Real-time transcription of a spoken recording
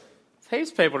Heaps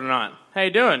of people tonight. How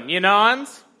you doing? Year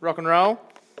nines, rock and roll,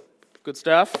 good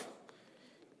stuff.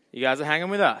 You guys are hanging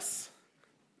with us.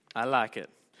 I like it.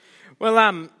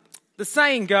 Well, the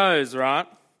saying goes, right,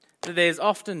 that there's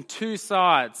often two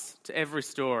sides to every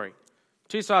story.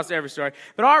 Two sides to every story.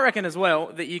 But I reckon as well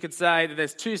that you could say that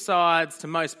there's two sides to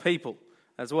most people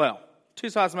as well. Two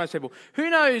sides to most people. Who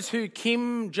knows who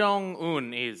Kim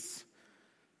Jong-un is?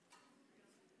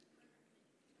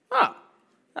 Oh,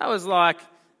 that was like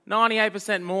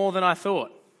 98% more than I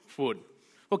thought would.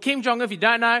 Well, Kim Jong-un, if you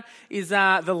don't know, is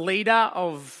the leader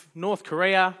of North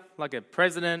Korea, like a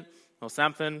president or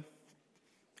something.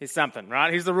 He's something,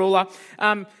 right? He's the ruler.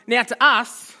 Now, to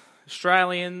us,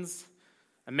 Australians,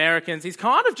 Americans, he's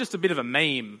kind of just a bit of a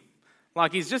meme.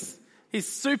 Like, he's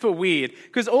super weird.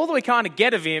 Because all that we kind of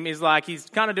get of him is like he's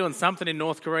kind of doing something in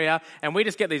North Korea, and we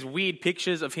just get these weird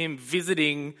pictures of him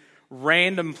visiting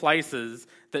random places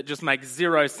that just make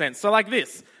zero sense. So like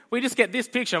this, we just get this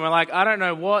picture and we're like, I don't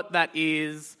know what that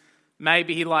is.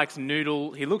 Maybe he likes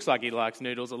noodle. He looks like he likes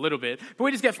noodles a little bit. But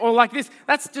we just get, or like this,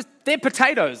 they're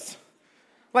potatoes.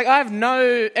 Like I have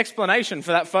no explanation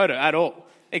for that photo at all,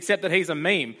 except that he's a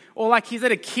meme. Or like he's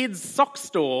at a kid's sock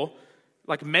store,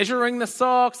 like measuring the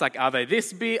socks, like are they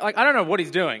this big? Like I don't know what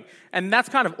he's doing. And that's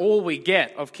kind of all we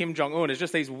get of Kim Jong-un is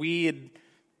just these weird,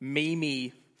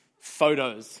 memey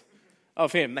photos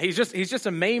of him. He's just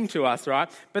a meme to us, right?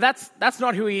 But that's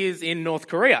not who he is in North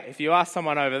Korea, if you ask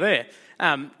someone over there.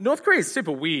 North Korea is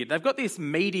super weird. They've got this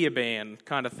media ban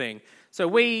kind of thing.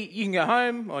 So you can go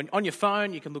home on your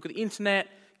phone, you can look at the internet,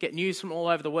 get news from all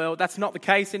over the world. That's not the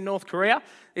case in North Korea.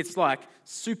 It's like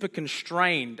super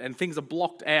constrained and things are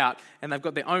blocked out and they've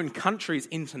got their own country's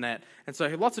internet. And so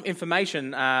lots of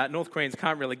information North Koreans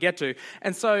can't really get to.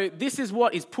 And so this is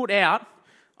what is put out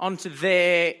onto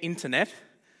their internet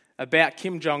about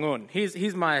Kim Jong-un.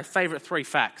 Here's my favourite 3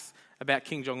 facts about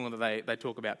Kim Jong-un that they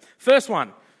talk about. First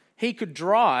one, he could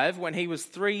drive when he was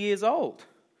 3 years old.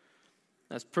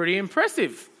 That's pretty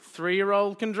impressive.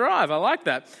 3-year-old can drive. I like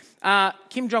that.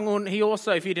 Kim Jong-un, he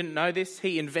also, if you didn't know this,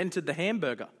 he invented the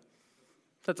hamburger.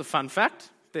 That's a fun fact.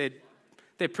 Their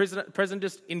president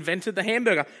just invented the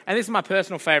hamburger. And this is my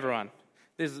personal favourite one.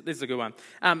 This is a good one.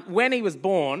 When he was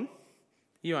born,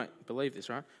 you won't believe this,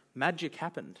 right? Magic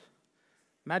happened.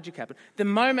 Magic happened. The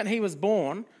moment he was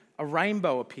born, a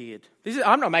rainbow appeared.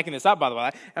 I'm not making this up, by the way.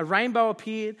 A rainbow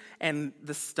appeared and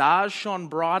the stars shone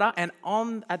brighter. And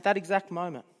at that exact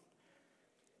moment,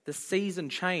 the season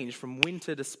changed from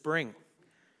winter to spring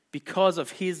because of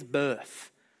his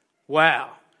birth.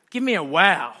 Wow. Give me a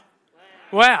wow.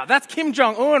 Wow, that's Kim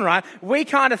Jong-un, right? We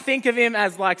kind of think of him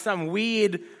as like some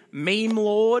weird meme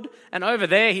lord, and over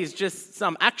there he's just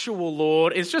some actual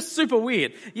lord. It's just super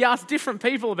weird. You ask different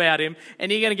people about him, and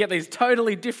you're going to get these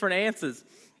totally different answers.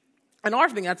 And I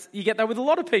think you get that with a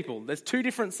lot of people. There's 2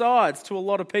 different sides to a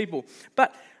lot of people.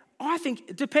 But I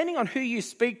think depending on who you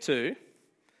speak to,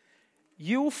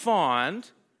 you'll find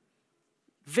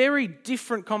very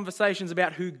different conversations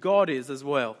about who God is as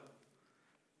well.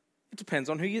 It depends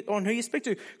on who you speak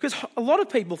to. Because a lot of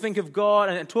people think of God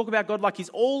and talk about God like he's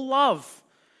all love.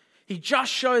 He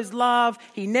just shows love.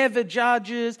 He never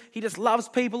judges. He just loves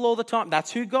people all the time.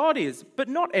 That's who God is. But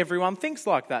not everyone thinks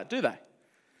like that, do they?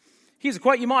 Here's a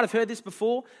quote. You might have heard this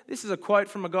before. This is a quote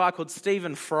from a guy called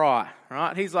Stephen Fry.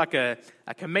 Right? He's like a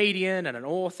comedian and an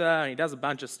author, and he does a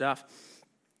bunch of stuff.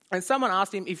 And someone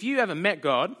asked him, if you ever met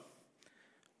God,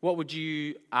 what would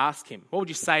you ask him? What would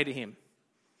you say to him?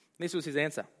 This was his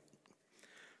answer.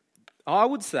 I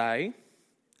would say,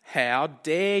 how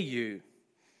dare you?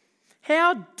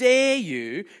 How dare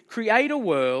you create a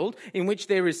world in which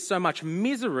there is so much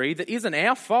misery that isn't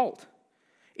our fault?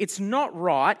 It's not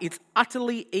right. It's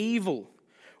utterly evil.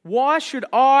 Why should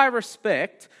I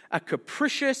respect a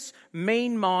capricious,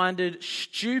 mean-minded,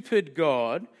 stupid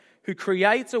God who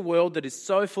creates a world that is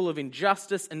so full of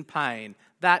injustice and pain?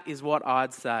 That is what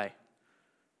I'd say.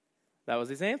 That was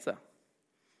his answer.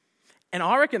 And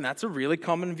I reckon that's a really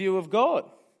common view of God.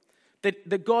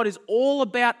 That God is all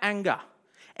about anger.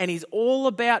 And he's all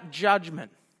about judgment.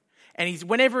 And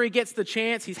whenever he gets the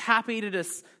chance, he's happy to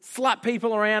just slap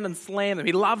people around and slam them.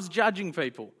 He loves judging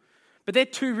people. But they're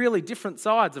 2 really different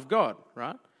sides of God,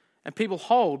 right? And people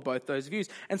hold both those views.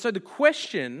 And so the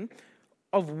question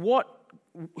of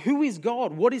who is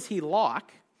God? What is he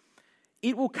like?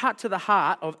 It will cut to the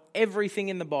heart of everything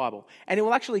in the Bible. And it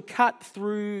will actually cut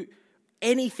through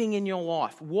anything in your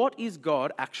life. What is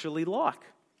God actually like?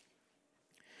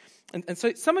 And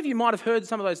so some of you might have heard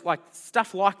some of those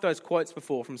stuff like those quotes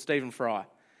before from Stephen Fry.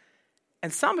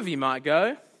 And some of you might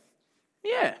go,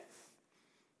 yeah,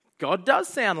 God does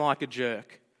sound like a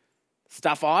jerk.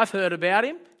 Stuff I've heard about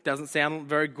him doesn't sound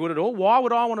very good at all. Why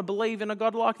would I want to believe in a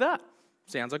God like that?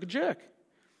 Sounds like a jerk.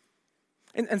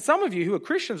 And some of you who are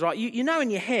Christians, right, you know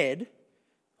in your head,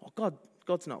 oh,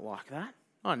 God's not like that.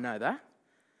 I know that.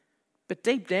 But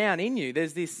deep down in you,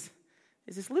 there's this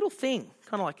little thing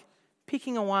kind of like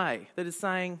picking away that is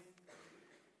saying,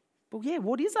 well, yeah,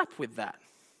 what is up with that?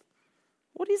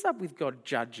 What is up with God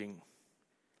judging?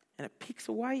 And it picks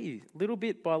away at you little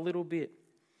bit by little bit.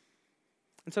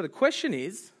 And so the question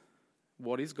is,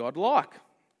 what is God like?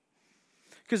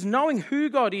 Because knowing who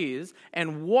God is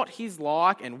and what he's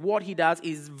like and what he does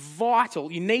is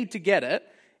vital. You need to get it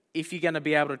if you're going to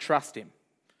be able to trust him.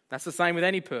 That's the same with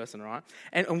any person, right?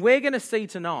 And we're going to see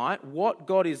tonight what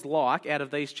God is like out of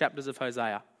these chapters of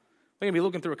Hosea. We're going to be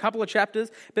looking through a couple of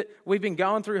chapters, but we've been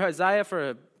going through Hosea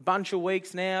for a bunch of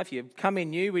weeks now. If you come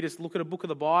in new, we just look at a book of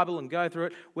the Bible and go through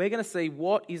it. We're going to see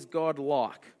what is God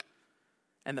like.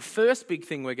 And the first big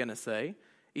thing we're going to see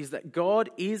is that God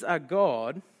is a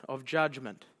God of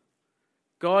judgment.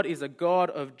 God is a God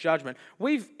of judgment.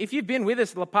 If you've been with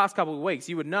us the past couple of weeks,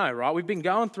 you would know, right? We've been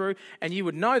going through and you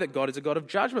would know that God is a God of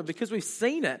judgment because we've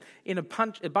seen it in a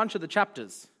bunch of the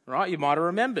chapters, right? You might have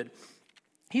remembered.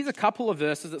 Here's a couple of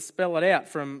verses that spell it out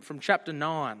from chapter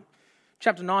 9.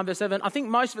 Chapter 9, verse 7. I think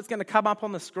most of it's going to come up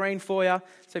on the screen for you.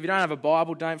 So if you don't have a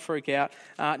Bible, don't freak out.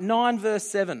 9, verse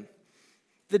 7.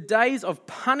 The days of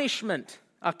punishment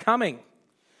are coming.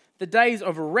 The days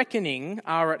of reckoning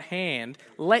are at hand.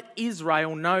 Let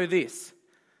Israel know this.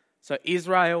 So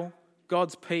Israel,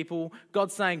 God's people,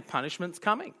 God's saying punishment's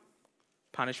coming.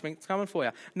 Punishment's coming for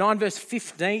you. 9, verse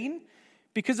 15.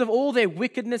 Because of all their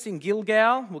wickedness in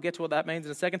Gilgal, we'll get to what that means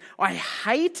in a second, I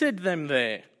hated them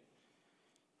there.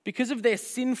 Because of their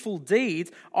sinful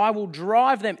deeds, I will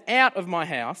drive them out of my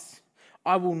house.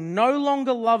 I will no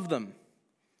longer love them.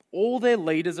 All their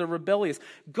leaders are rebellious.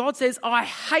 God says, I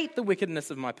hate the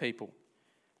wickedness of my people.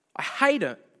 I hate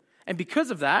it. And because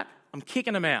of that, I'm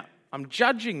kicking them out. I'm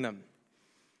judging them.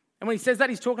 And when he says that,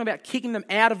 he's talking about kicking them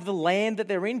out of the land that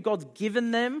they're in. God's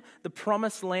given them the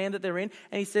promised land that they're in.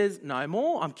 And he says, no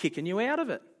more, I'm kicking you out of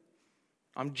it.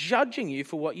 I'm judging you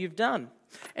for what you've done.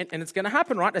 And it's going to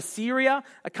happen, right? Assyria,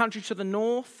 a country to the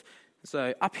north.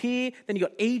 So up here, then you've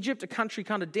got Egypt, a country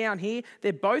kind of down here.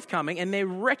 They're both coming and they're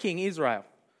wrecking Israel.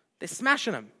 They're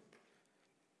smashing them. And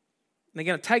they're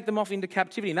going to take them off into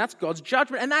captivity. And that's God's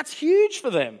judgment. And that's huge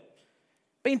for them.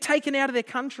 Being taken out of their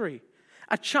country.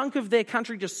 A chunk of their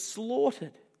country just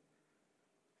slaughtered.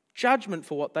 Judgment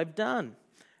for what they've done.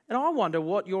 And I wonder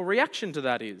what your reaction to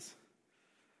that is.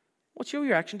 What's your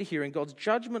reaction to hearing God's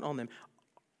judgment on them?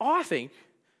 I think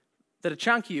that a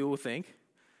chunk of you will think,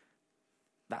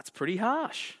 that's pretty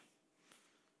harsh.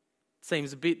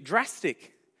 Seems a bit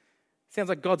drastic. Sounds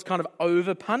like God's kind of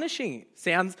over-punishing.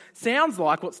 Sounds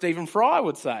like what Stephen Fry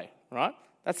would say, right?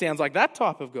 That sounds like that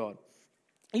type of God.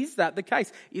 Is that the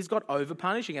case? Is God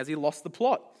over-punishing? Has he lost the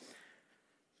plot?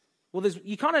 Well,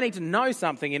 you kind of need to know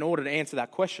something in order to answer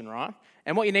that question, right?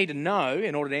 And what you need to know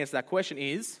in order to answer that question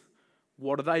is,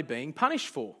 what are they being punished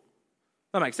for?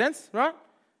 That makes sense, right?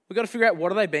 We've got to figure out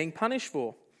what are they being punished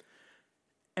for.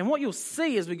 And what you'll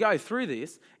see as we go through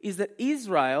this is that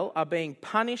Israel are being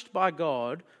punished by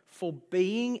God for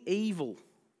being evil.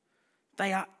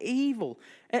 They are evil.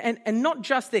 And not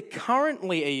just they're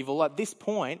currently evil at this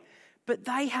point, but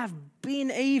they have been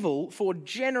evil for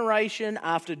generation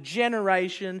after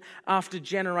generation after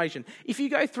generation. If you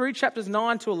go through chapters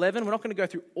 9 to 11, we're not going to go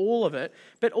through all of it,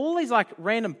 but all these like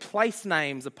random place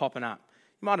names are popping up.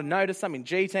 You might have noticed some in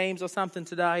G Teams or something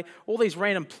today. All these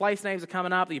random place names are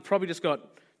coming up that you probably just got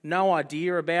no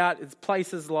idea about. It's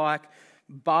places like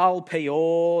Baal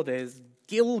Peor, there's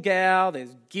Gilgal,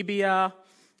 there's Gibeah,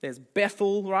 there's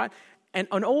Bethel, right? And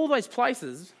on all those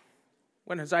places,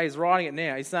 when Hosea is writing it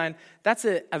now, he's saying that's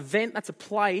an event, that's a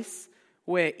place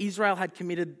where Israel had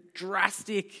committed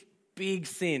drastic, big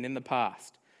sin in the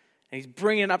past. And he's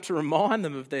bringing it up to remind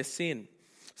them of their sin.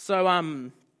 So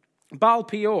Baal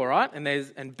Peor, right,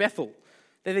 and Bethel,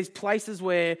 they're these places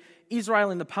where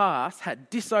Israel in the past had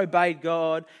disobeyed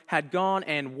God, had gone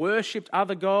and worshipped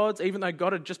other gods, even though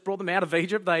God had just brought them out of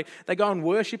Egypt. They go and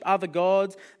worship other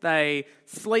gods. They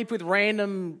sleep with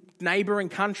random neighbouring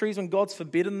countries when God's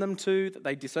forbidden them to. That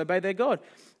they disobey their God.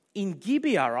 In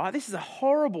Gibeah, right, this is a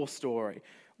horrible story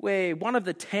where one of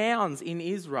the towns in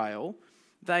Israel,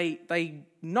 they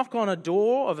knock on a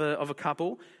door of a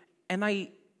couple and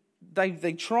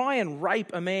they try and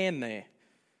rape a man there.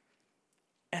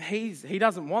 And he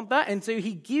doesn't want that. And so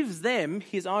he gives them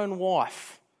his own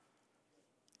wife.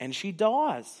 And she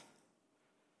dies.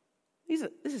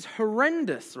 This is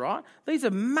horrendous, right? These are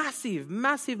massive,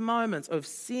 massive moments of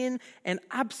sin and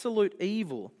absolute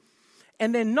evil.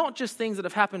 And they're not just things that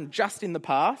have happened just in the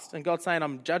past, and God's saying,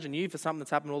 I'm judging you for something that's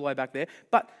happened all the way back there,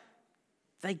 but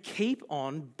they keep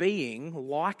on being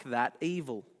like that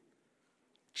evil.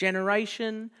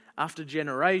 Generation after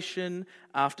generation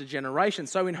after generation.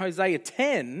 So in Hosea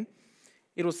 10,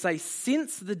 it'll say,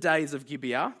 since the days of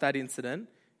Gibeah, that incident,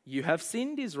 you have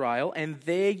sinned, Israel, and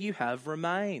there you have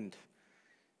remained.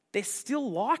 They're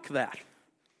still like that.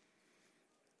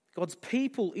 God's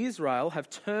people, Israel, have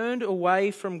turned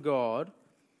away from God,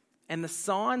 and the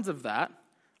signs of that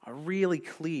are really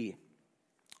clear.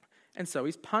 And so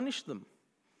he's punished them.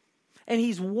 And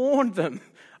he's warned them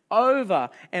over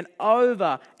and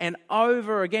over and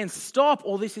over again. Stop,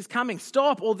 or this is coming.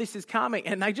 Stop, or this is coming.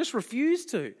 And they just refuse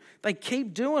to. They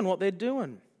keep doing what they're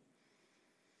doing.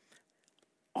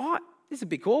 This is a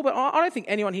big call, but I don't think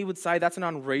anyone here would say that's an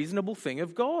unreasonable thing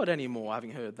of God anymore,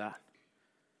 having heard that.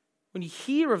 When you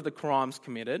hear of the crimes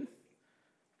committed,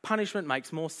 punishment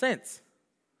makes more sense.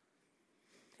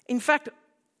 In fact,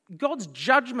 God's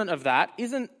judgment of that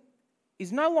is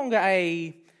no longer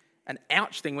an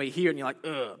ouch thing where you hear it and you're like,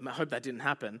 ugh, I hope that didn't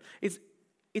happen.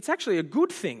 It's actually a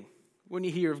good thing when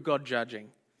you hear of God judging.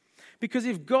 Because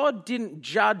if God didn't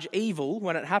judge evil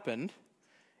when it happened,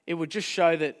 it would just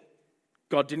show that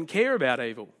God didn't care about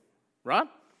evil, right?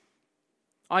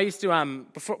 I used to,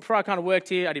 before I kind of worked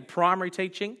here, I did primary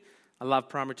teaching. I love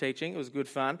primary teaching. It was good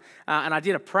fun. And I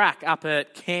did a prac up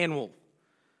at Canwell.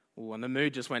 Ooh, and the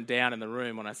mood just went down in the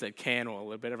room when I said Canwell a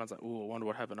little bit. Everyone's like, ooh, I wonder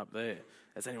what happened up there.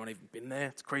 Has anyone even been there?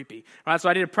 It's creepy. All right, so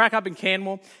I did a prac up in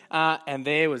Canwell, and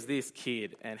there was this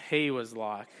kid, and he was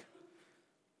like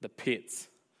the pits.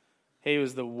 He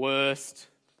was the worst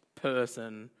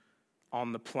person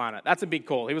on the planet. That's a big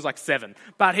call. He was like 7.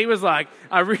 But he was like,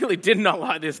 I really did not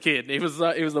like this kid. He was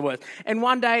the worst. And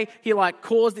one day he like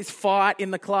caused this fight in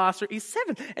the classroom. He's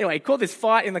 7. Anyway, he caused this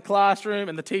fight in the classroom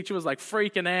and the teacher was like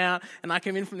freaking out. And I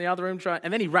came in from the other room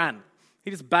and then he ran.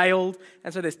 He just bailed.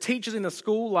 And so there's teachers in the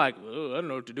school like, oh, I don't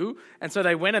know what to do. And so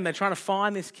they went and they're trying to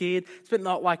find this kid. Spent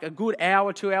like a good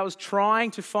hour, 2 hours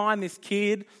trying to find this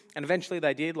kid. And eventually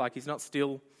they did. Like he's not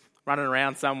still running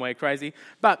around somewhere crazy.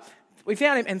 But we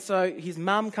found him, and so his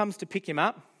mum comes to pick him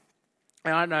up.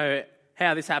 And I don't know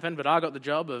how this happened, but I got the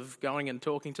job of going and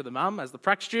talking to the mum as the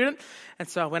prac student. And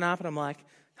so I went up and I'm like,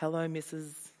 hello,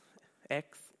 Mrs.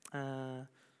 X. I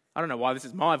don't know why this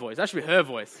is my voice. That should be her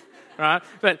voice, right?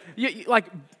 But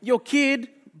your kid,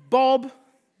 Bob,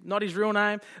 not his real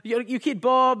name, your kid,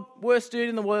 Bob, worst dude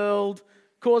in the world,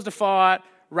 caused a fight,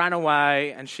 ran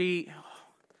away, and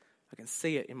I can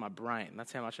see it in my brain.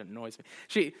 That's how much it annoys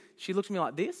me. She looked at me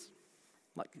like this.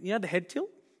 Like, you know the head tilt?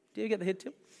 Do you get the head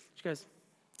tilt? She goes,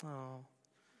 oh,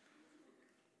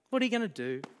 what are you going to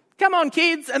do? Come on,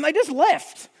 kids. And they just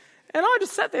left. And I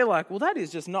just sat there like, well, that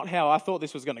is just not how I thought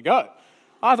this was going to go.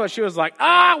 I thought she was like,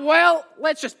 well,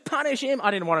 let's just punish him.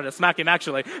 I didn't want her to smack him,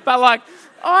 actually. But,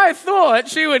 I thought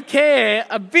she would care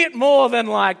a bit more than,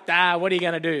 what are you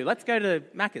going to do? Let's go to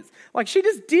Macca's. She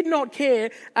just did not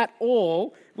care at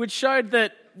all, which showed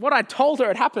that what I told her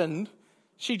had happened,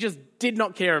 she just did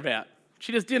not care about.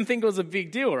 She just didn't think it was a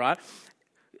big deal, right?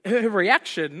 Her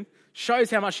reaction shows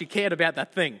how much she cared about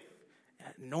that thing.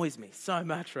 It annoys me so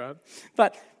much, right?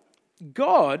 But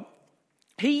God,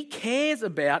 he cares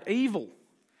about evil.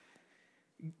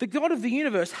 The God of the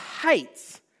universe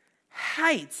hates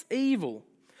evil.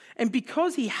 And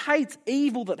because he hates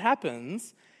evil that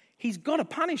happens, he's got to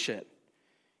punish it.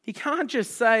 He can't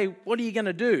just say, what are you going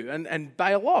to do? And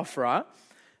bail off, right?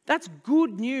 That's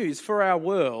good news for our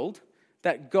world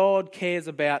that God cares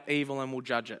about evil and will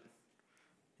judge it.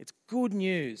 It's good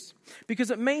news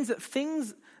because it means that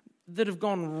things that have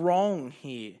gone wrong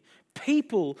here,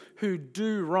 people who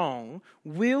do wrong,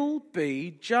 will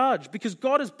be judged because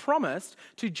God has promised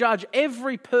to judge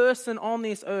every person on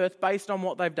this earth based on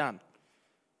what they've done.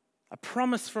 A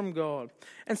promise from God.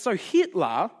 And so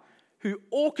Hitler, who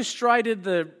orchestrated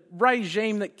the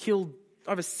regime that killed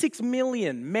over 6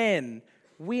 million men,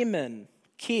 women,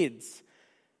 kids,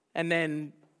 and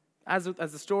then, as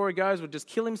the story goes, would just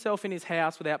kill himself in his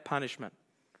house without punishment.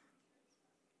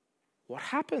 What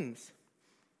happens?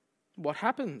 What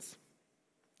happens?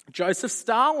 Joseph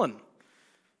Stalin.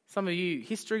 Some of you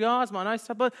history guys might know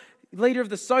stuff, but leader of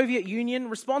the Soviet Union,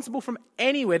 responsible from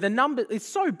anywhere. The number is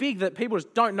so big that people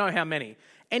just don't know how many.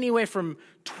 Anywhere from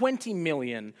 20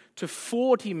 million to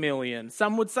 40 million.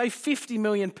 Some would say 50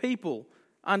 million people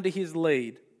under his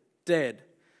lead, dead.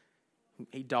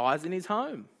 He dies in his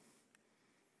home.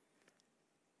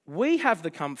 We have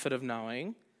the comfort of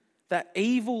knowing that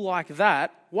evil like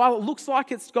that, while it looks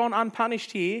like it's gone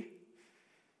unpunished here,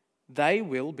 they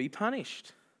will be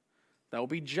punished. They'll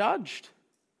be judged.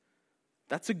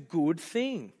 That's a good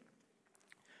thing.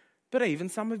 But even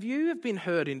some of you have been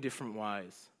hurt in different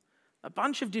ways. A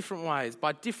bunch of different ways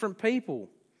by different people.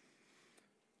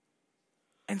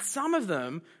 And some of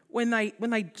them, when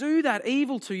they do that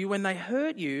evil to you, when they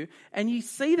hurt you, and you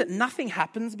see that nothing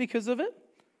happens because of it,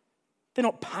 they're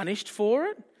not punished for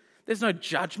it, there's no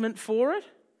judgment for it,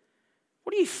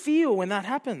 what do you feel when that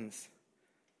happens?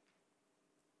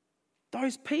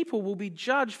 Those people will be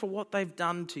judged for what they've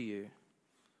done to you.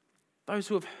 Those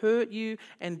who have hurt you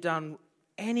and done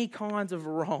any kinds of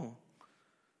wrong.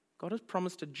 God has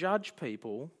promised to judge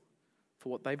people for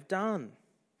what they've done.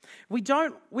 We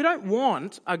don't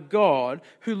want a God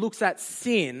who looks at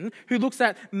sin, who looks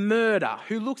at murder,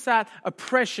 who looks at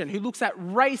oppression, who looks at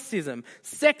racism,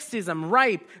 sexism,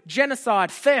 rape,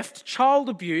 genocide, theft, child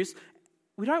abuse.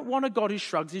 We don't want a God who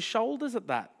shrugs his shoulders at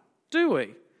that, do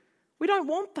we? We don't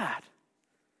want that.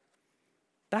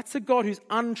 That's a God who's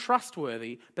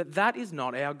untrustworthy, but that is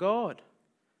not our God.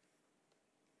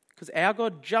 Because our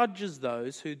God judges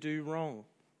those who do wrong.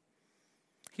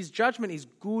 His judgment is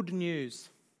good news.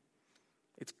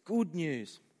 It's good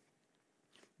news.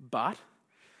 But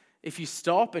if you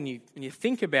stop and you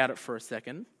think about it for a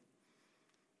second,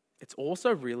 it's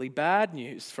also really bad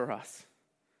news for us.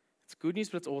 It's good news,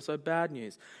 but it's also bad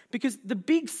news. Because the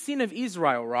big sin of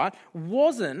Israel, right,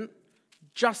 wasn't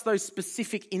just those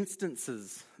specific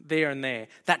instances there and there.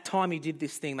 That time you did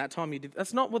this thing, that time you did...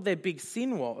 That's not what their big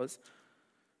sin was.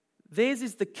 Theirs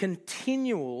is the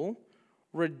continual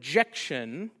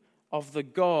rejection of the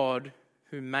God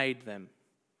who made them.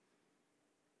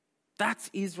 That's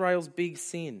Israel's big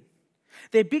sin.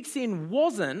 Their big sin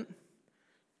wasn't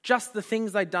just the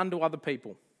things they'd done to other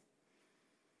people.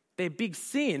 Their big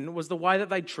sin was the way that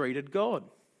they treated God.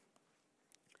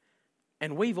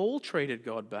 And we've all treated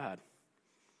God bad.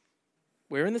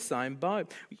 We're in the same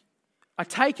boat. I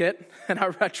take it, and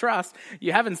I trust,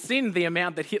 you haven't sinned the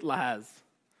amount that Hitler has,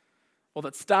 or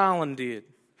that Stalin did,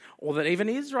 or that even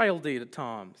Israel did at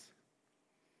times.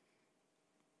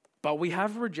 But we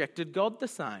have rejected God the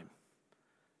same.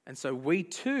 And so we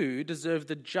too deserve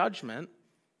the judgment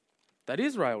that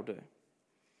Israel do.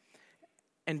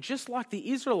 And just like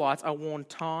the Israelites are warned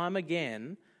time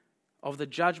again of the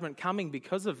judgment coming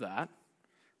because of that,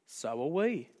 so are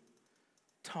we.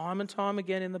 Time and time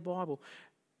again in the Bible.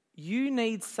 You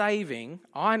need saving,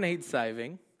 I need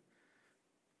saving,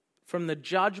 from the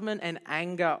judgment and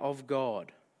anger of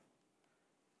God.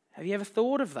 Have you ever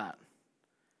thought of that?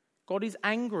 God is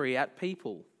angry at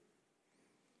people.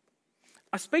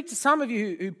 I speak to some of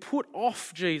you who put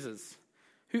off Jesus,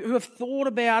 who have thought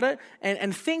about it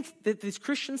and think that this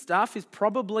Christian stuff is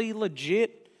probably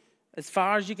legit as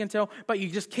far as you can tell, but you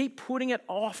just keep putting it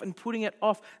off and putting it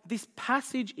off. This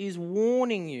passage is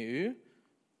warning you,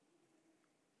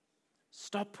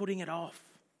 stop putting it off.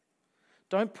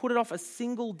 Don't put it off a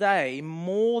single day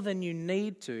more than you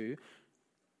need to,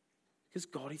 because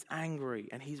God is angry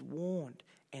and he's warned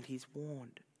and he's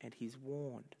warned and he's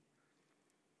warned.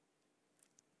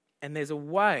 And there's a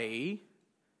way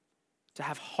to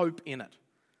have hope in it.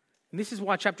 And this is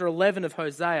why chapter 11 of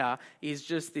Hosea is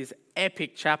just this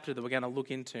epic chapter that we're going to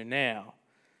look into now.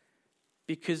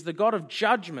 Because the God of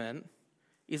judgment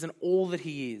isn't all that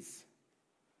he is.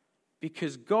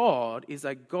 Because God is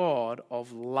a God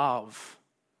of love.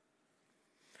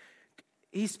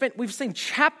 We've seen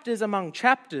chapters among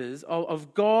chapters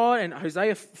of God, and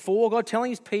Hosea 4, God telling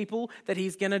his people that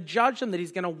he's going to judge them, that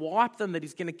he's going to wipe them, that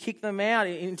he's going to kick them out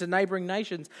into neighbouring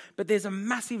nations. But there's a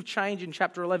massive change in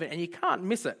chapter 11, and you can't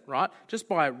miss it, right? Just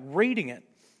by reading it.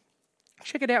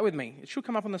 Check it out with me. It should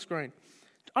come up on the screen.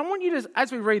 I want you to,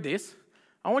 as we read this,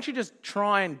 I want you to just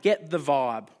try and get the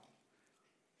vibe.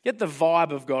 Get the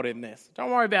vibe of God in this. Don't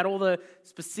worry about all the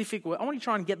specific words. I want you to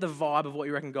try and get the vibe of what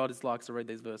you reckon God is like, so read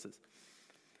these verses.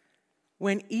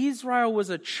 When Israel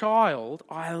was a child,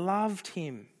 I loved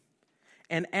him.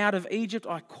 And out of Egypt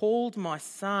I called my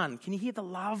son. Can you hear the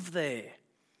love there?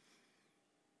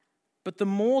 But the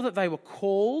more that they were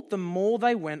called, the more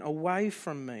they went away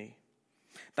from me.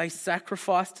 They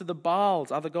sacrificed to the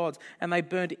Baals, other gods, and they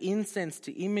burned incense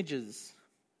to images.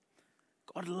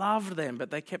 God loved them,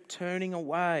 but they kept turning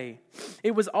away.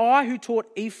 It was I who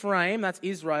taught Ephraim, that's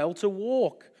Israel, to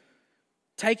walk,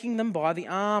 taking them by the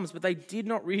arms, but they did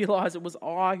not realize it was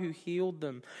I who healed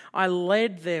them. I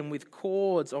led them with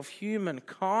cords of human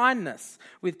kindness,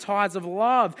 with ties of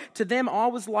love. To them I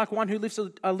was like one who lifts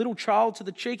a little child to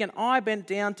the cheek, and I bent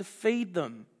down to feed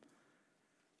them.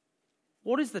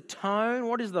 What is the tone?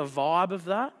 What is the vibe of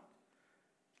that?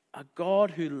 A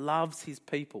God who loves his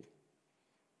people.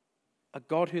 A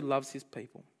God who loves his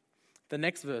people. The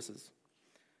next verses.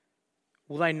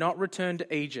 Will they not return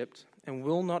to Egypt? And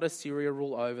will not Assyria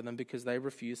rule over them because they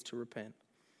refuse to repent?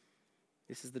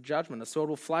 This is the judgment. A sword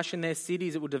will flash in their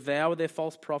cities. It will devour their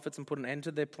false prophets and put an end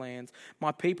to their plans.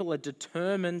 My people are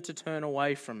determined to turn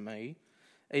away from me.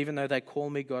 Even though they call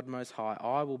me God Most High,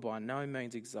 I will by no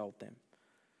means exalt them.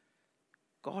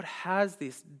 God has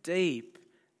this deep,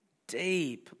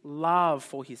 deep love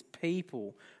for his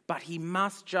people, but he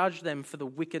must judge them for the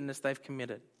wickedness they've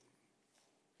committed.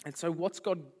 And so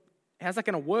how's that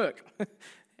going to work?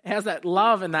 How's that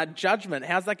love and that judgment,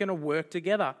 how's that going to work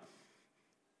together?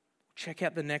 Check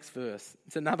out the next verse.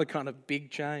 It's another kind of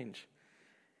big change.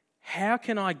 How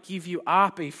can I give you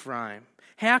up, Ephraim?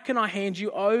 How can I hand you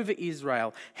over,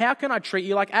 Israel? How can I treat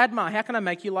you like Admah? How can I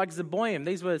make you like Zeboim?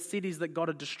 These were cities that God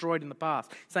had destroyed in the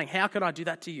past. Saying, how can I do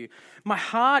that to you? My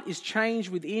heart is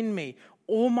changed within me.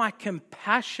 All my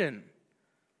compassion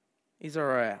is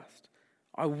aroused.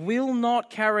 I will not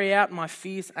carry out my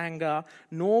fierce anger,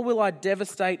 nor will I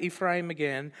devastate Ephraim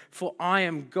again, for I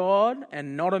am God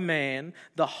and not a man,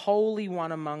 the Holy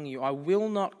One among you. I will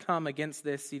not come against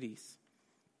their cities.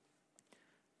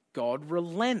 God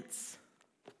relents.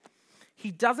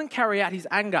 He doesn't carry out his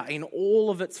anger in all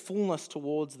of its fullness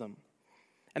towards them.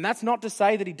 And that's not to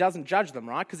say that he doesn't judge them,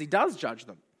 right? Because he does judge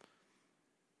them.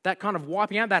 That kind of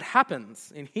wiping out, that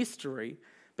happens in history.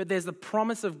 But there's the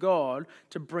promise of God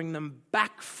to bring them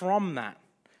back from that.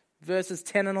 Verses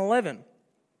 10 and 11.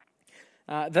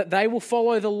 That they will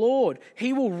follow the Lord.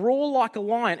 He will roar like a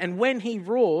lion, and when he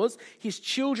roars, his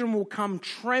children will come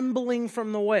trembling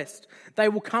from the west. They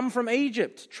will come from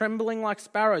Egypt, trembling like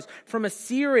sparrows, from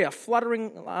Assyria,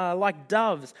 fluttering like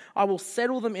doves. I will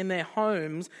settle them in their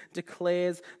homes,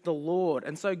 declares the Lord.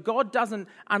 And so God doesn't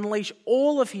unleash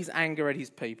all of his anger at his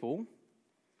people.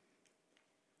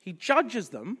 He judges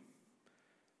them,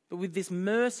 but with this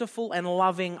merciful and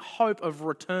loving hope of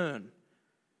return.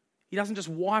 He doesn't just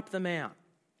wipe them out.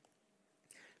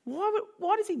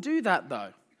 Why does he do that, though?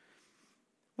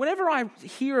 Whenever I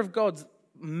hear of God's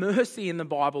mercy in the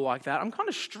Bible like that, I'm kind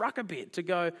of struck a bit to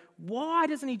go, why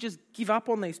doesn't he just give up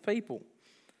on these people?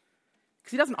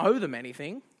 Because he doesn't owe them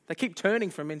anything. They keep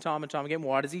turning from him time and time again.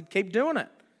 Why does he keep doing it?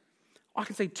 I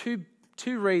can see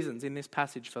two reasons in this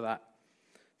passage for that.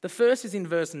 The first is in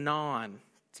verse 9.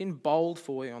 It's in bold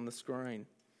for you on the screen.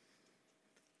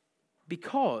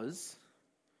 Because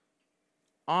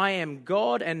I am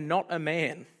God and not a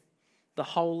man, the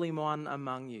Holy One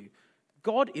among you.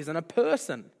 God isn't a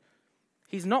person.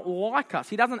 He's not like us.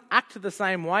 He doesn't act the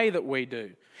same way that we do.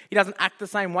 He doesn't act the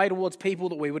same way towards people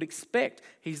that we would expect.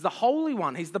 He's the Holy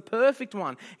One. He's the perfect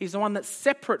one. He's the one that's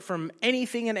separate from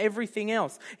anything and everything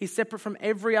else. He's separate from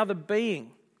every other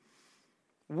being.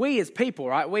 We as people,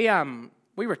 right,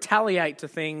 we retaliate to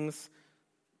things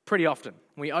pretty often.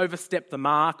 We overstep the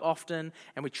mark often,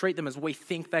 and we treat them as we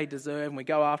think they deserve, and we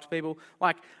go after people.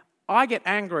 Like, I get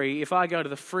angry if I go to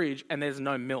the fridge and there's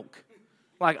no milk.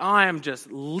 Like, I am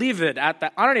just livid at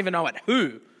that. I don't even know at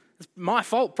who. It's my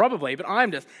fault probably, but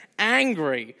I'm just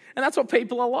angry. And that's what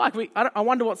people are like. I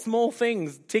wonder what small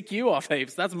things tick you off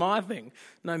heaps. That's my thing.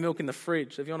 No milk in the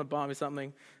fridge. If you want to buy me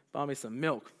something, buy me some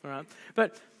milk. All right?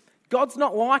 But God's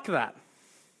not like that.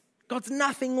 God's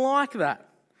nothing like that.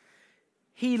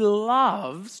 He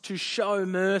loves to show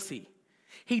mercy.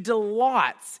 He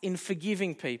delights in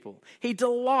forgiving people. He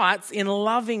delights in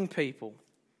loving people.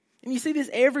 And you see this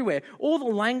everywhere. All the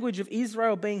language of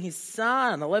Israel being his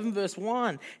son, 11 verse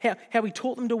 1. How he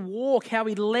taught them to walk, how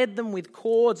he led them with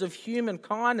cords of human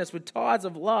kindness, with ties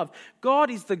of love. God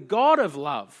is the God of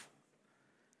love.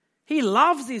 He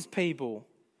loves his people.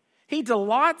 He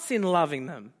delights in loving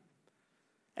them.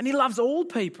 And he loves all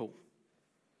people.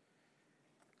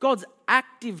 God's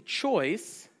active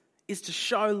choice is to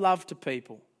show love to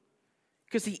people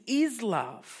because he is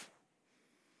love.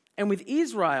 And with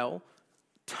Israel,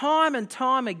 time and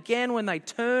time again when they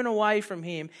turn away from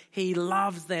him, he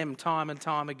loves them time and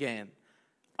time again.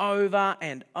 Over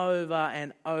and over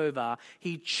and over,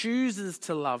 he chooses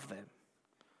to love them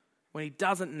when he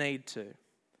doesn't need to.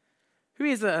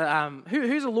 Who's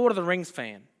a Lord of the Rings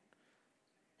fan?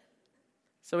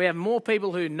 So we have more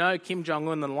people who know Kim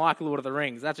Jong-un than like Lord of the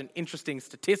Rings. That's an interesting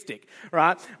statistic,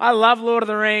 right? I love Lord of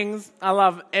the Rings. I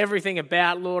love everything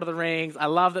about Lord of the Rings. I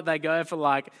love that they go for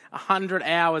like 100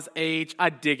 hours each.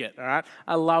 I dig it, all right?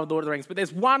 I love Lord of the Rings. But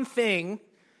there's one thing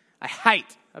I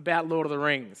hate about Lord of the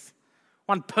Rings.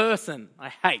 One person I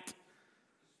hate.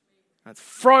 That's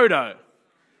Frodo.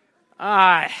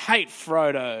 I hate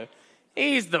Frodo.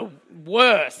 He's the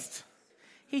worst.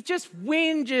 He just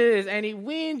whinges and he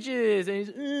whinges and he's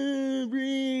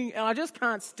and I just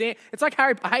can't stand. It's like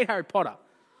I hate Harry Potter.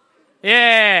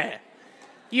 Yeah.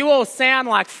 You all sound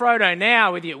like Frodo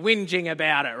now with your whinging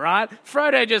about it, right?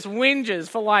 Frodo just whinges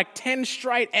for like 10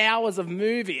 straight hours of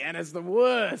movie and it's the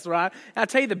worst, right? And I'll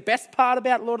tell you the best part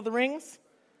about Lord of the Rings?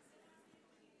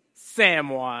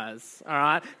 Samwise, all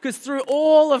right? Because through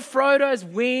all of Frodo's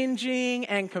whinging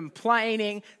and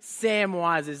complaining,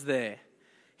 Samwise is there.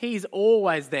 He's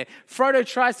always there. Frodo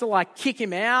tries to like kick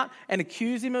him out and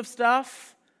accuse him of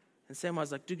stuff. And Samwise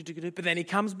is like, but then he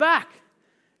comes back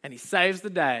and he saves the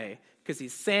day because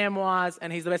he's Samwise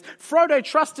and he's the best. Frodo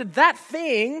trusted that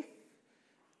thing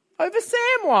over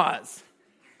Samwise.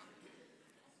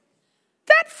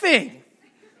 That thing.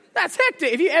 That's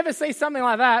hectic. If you ever see something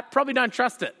like that, probably don't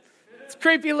trust it. It's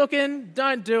creepy looking.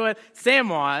 Don't do it.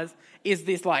 Samwise is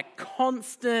this like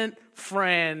constant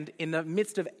friend in the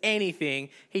midst of anything.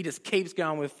 He just keeps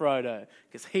going with Frodo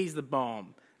because he's the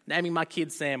bomb. Naming my kid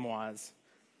Samwise.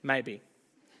 Maybe.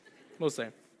 We'll see.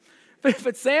 But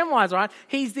Samwise, right?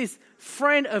 He's this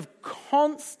friend of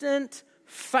constant,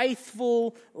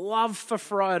 faithful love for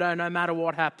Frodo no matter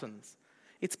what happens.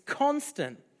 It's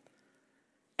constant.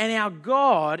 And our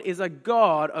God is a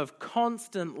God of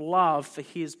constant love for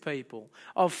his people,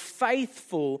 of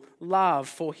faithful love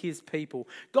for his people.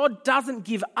 God doesn't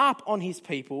give up on his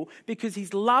people because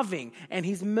he's loving and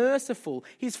he's merciful.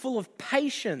 He's full of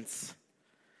patience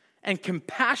and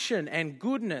compassion and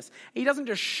goodness. He doesn't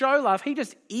just show love, he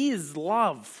just is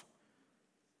love.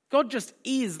 God just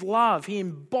is love. He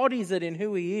embodies it in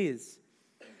who he is.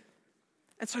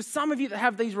 And so some of you that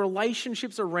have these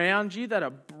relationships around you that are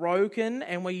broken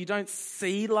and where you don't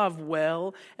see love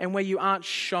well and where you aren't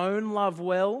shown love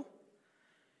well,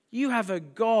 you have a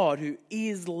God who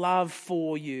is love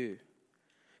for you,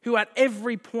 who at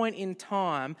every point in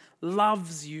time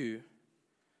loves you.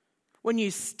 When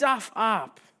you stuff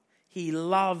up, he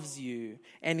loves you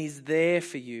and is there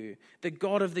for you. The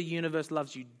God of the universe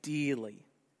loves you dearly.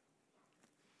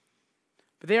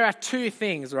 But there are two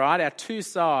things, right? Our two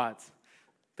sides.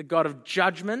 The God of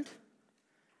judgment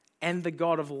and the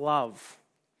God of love.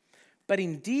 But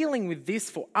in dealing with this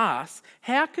for us,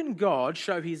 how can God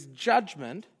show his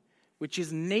judgment, which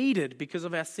is needed because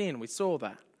of our sin? We saw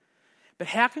that. But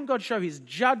how can God show his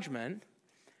judgment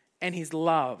and his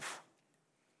love?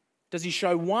 Does he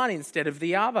show one instead of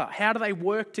the other? How do they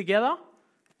work together?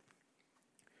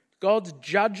 God's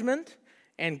judgment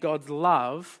and God's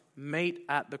love meet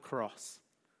at the cross.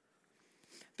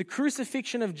 The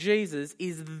crucifixion of Jesus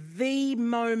is the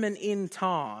moment in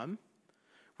time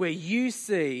where you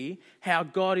see how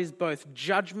God is both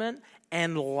judgment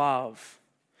and love.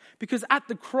 Because at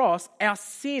the cross, our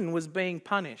sin was being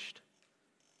punished.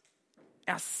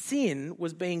 Our sin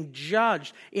was being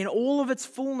judged. In all of its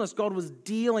fullness, God was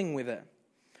dealing with it.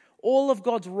 All of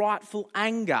God's rightful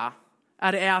anger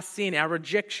at our sin, our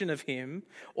rejection of him,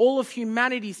 all of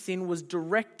humanity's sin was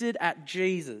directed at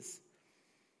Jesus.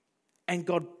 And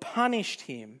God punished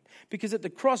him because at the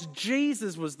cross,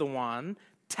 Jesus was the one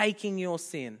taking your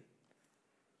sin.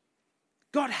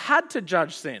 God had to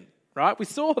judge sin, right? We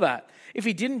saw that. If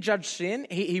he didn't judge sin,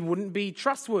 he wouldn't be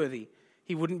trustworthy.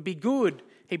 He wouldn't be good.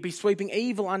 He'd be sweeping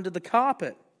evil under the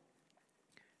carpet.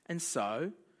 And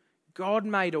so, God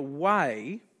made a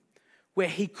way where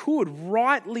he could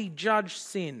rightly judge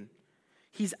sin.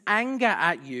 His anger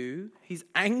at you, his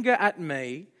anger at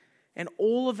me, and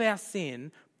all of our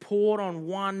sin poured on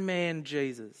one man,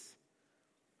 Jesus.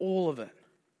 All of it.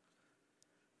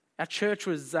 Our church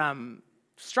was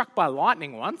struck by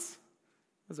lightning once.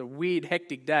 It was a weird,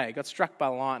 hectic day. Got struck by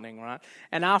lightning, right?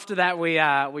 And after that,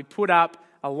 we put up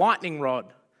a lightning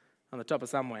rod on the top of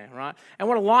somewhere, right? And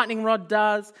what a lightning rod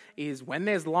does is when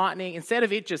there's lightning, instead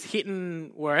of it just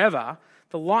hitting wherever,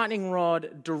 the lightning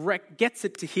rod gets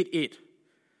it to hit it.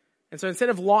 And so instead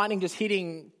of lightning just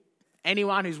hitting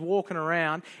anyone who's walking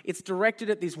around, it's directed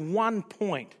at this one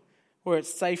point where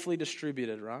it's safely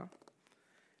distributed, right?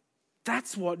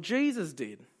 That's what Jesus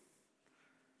did.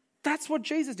 That's what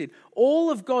Jesus did. All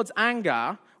of God's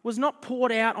anger was not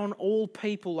poured out on all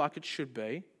people like it should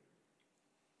be.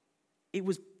 It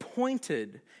was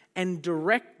pointed and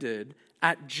directed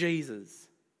at Jesus,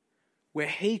 where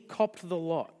he copped the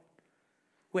lot,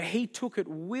 where he took it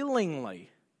willingly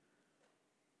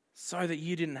so that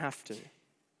you didn't have to.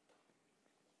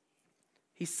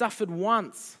 He suffered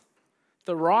once,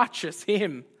 the righteous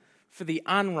him, for the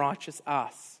unrighteous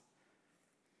us.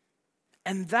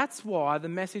 And that's why the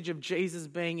message of Jesus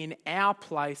being in our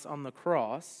place on the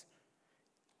cross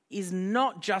is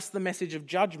not just the message of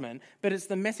judgment, but it's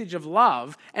the message of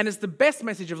love. And it's the best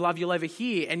message of love you'll ever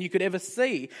hear and you could ever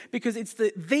see, because it's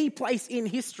the place in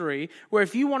history where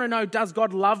if you want to know, does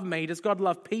God love me? Does God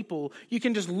love people? You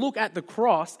can just look at the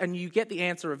cross and you get the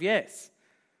answer of yes.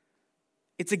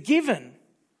 It's a given.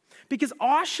 Because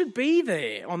I should be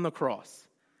there on the cross.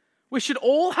 We should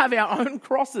all have our own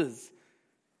crosses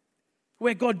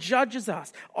where God judges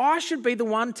us. I should be the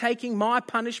one taking my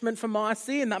punishment for my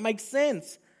sin. That makes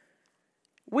sense.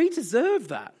 We deserve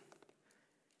that.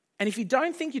 And if you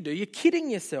don't think you do, you're kidding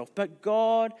yourself. But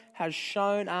God has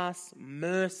shown us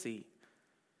mercy.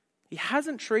 He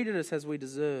hasn't treated us as we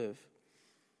deserve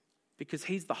because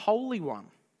he's the Holy One.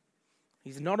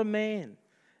 He's not a man.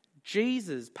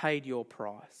 Jesus paid your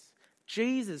price.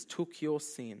 Jesus took your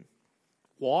sin.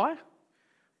 Why?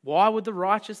 Why would the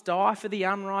righteous die for the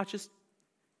unrighteous?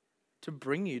 To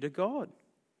bring you to God.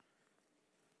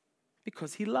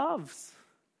 Because he loves.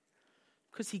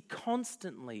 Because he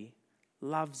constantly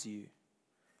loves you.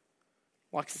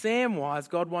 Like Samwise,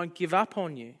 God won't give up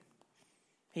on you.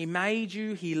 He made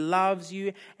you, he loves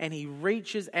you, and he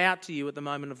reaches out to you at the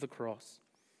moment of the cross.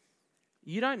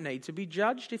 You don't need to be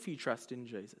judged if you trust in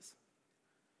Jesus.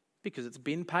 Because it's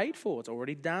been paid for, it's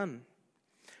already done.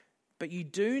 But you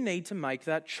do need to make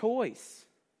that choice.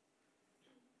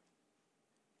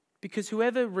 Because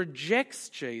whoever rejects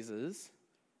Jesus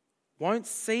won't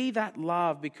see that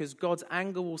love because God's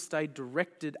anger will stay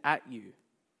directed at you.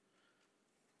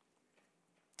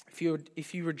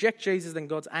 If you reject Jesus, then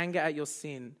God's anger at your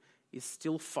sin is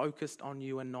still focused on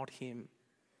you and not him.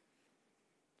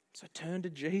 So turn to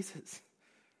Jesus.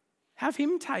 Have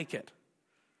him take it.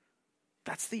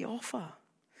 That's the offer.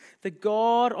 The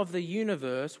God of the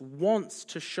universe wants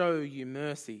to show you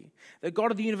mercy. The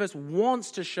God of the universe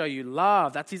wants to show you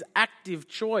love. That's his active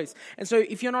choice. And so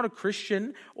if you're not a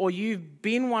Christian or you've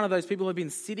been one of those people who've been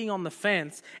sitting on the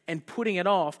fence and putting it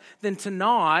off, then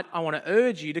tonight I want to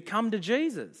urge you to come to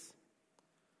Jesus.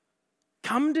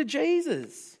 Come to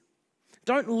Jesus.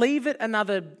 Don't leave it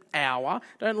another hour.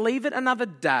 Don't leave it another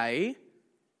day.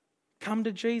 Come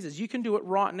to Jesus. You can do it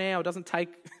right now. It doesn't take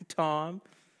time.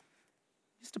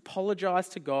 Just apologize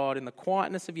to God in the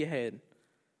quietness of your head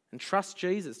and trust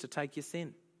Jesus to take your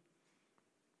sin.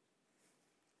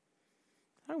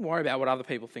 Don't worry about what other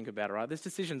people think about it, right? This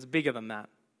decision's bigger than that.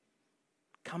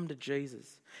 Come to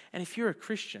Jesus. And if you're a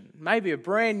Christian, maybe a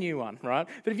brand new one, right?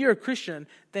 But if you're a Christian,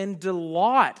 then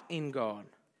delight in God.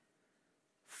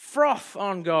 Froth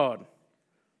on God.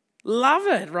 Love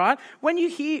it, right? When you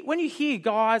hear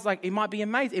guys, like, it might be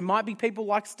amazing. It might be people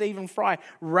like Stephen Fry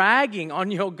ragging on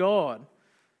your God.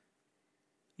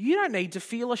 You don't need to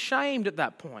feel ashamed at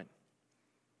that point.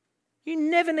 You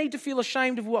never need to feel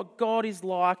ashamed of what God is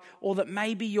like or that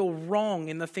maybe you're wrong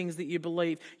in the things that you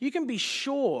believe. You can be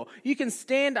sure. You can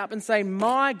stand up and say,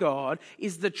 my God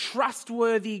is the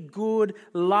trustworthy, good,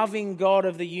 loving God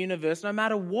of the universe, no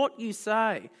matter what you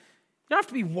say. You don't have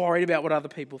to be worried about what other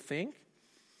people think.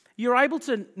 You're able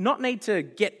to not need to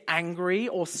get angry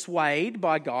or swayed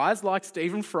by guys like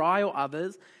Stephen Fry or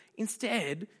others.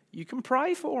 Instead, you can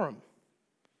pray for them.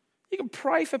 You can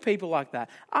pray for people like that.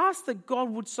 Ask that God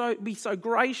would be so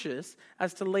gracious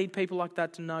as to lead people like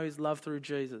that to know his love through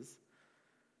Jesus.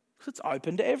 Because it's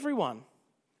open to everyone.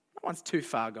 No one's too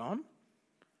far gone.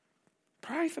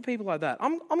 Pray for people like that.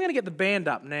 I'm going to get the band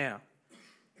up now.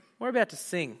 We're about to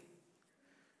sing.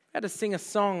 We're about to sing a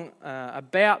song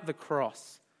about the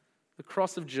cross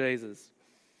of Jesus.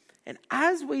 And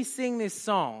as we sing this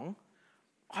song,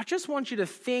 I just want you to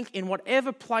think in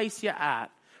whatever place you're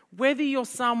at, whether you're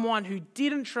someone who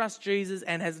didn't trust Jesus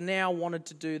and has now wanted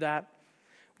to do that,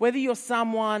 whether you're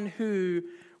someone who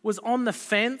was on the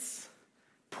fence,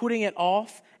 putting it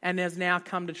off, and has now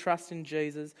come to trust in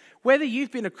Jesus, whether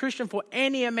you've been a Christian for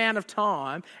any amount of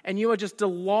time and you are just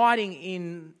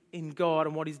delighting in God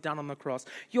and what he's done on the cross,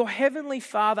 your heavenly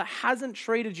Father hasn't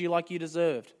treated you like you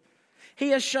deserved.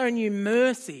 He has shown you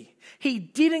mercy. He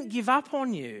didn't give up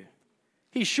on you.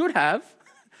 He should have.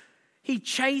 He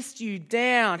chased you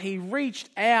down. He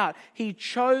reached out. He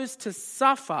chose to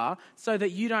suffer so that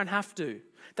you don't have to.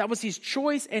 That was his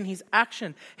choice and his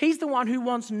action. He's the one who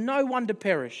wants no one to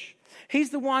perish. He's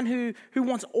the one who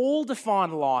wants all to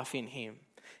find life in him.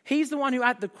 He's the one who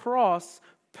at the cross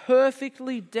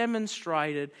perfectly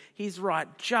demonstrated his right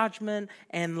judgment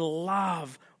and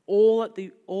love all at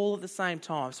the same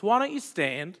time. So why don't you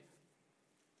stand?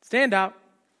 Stand up.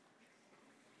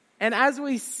 And as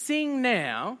we sing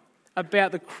now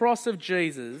about the cross of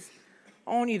Jesus,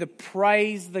 I want you to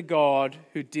praise the God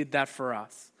who did that for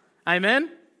us.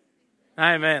 Amen?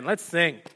 Amen. Let's sing.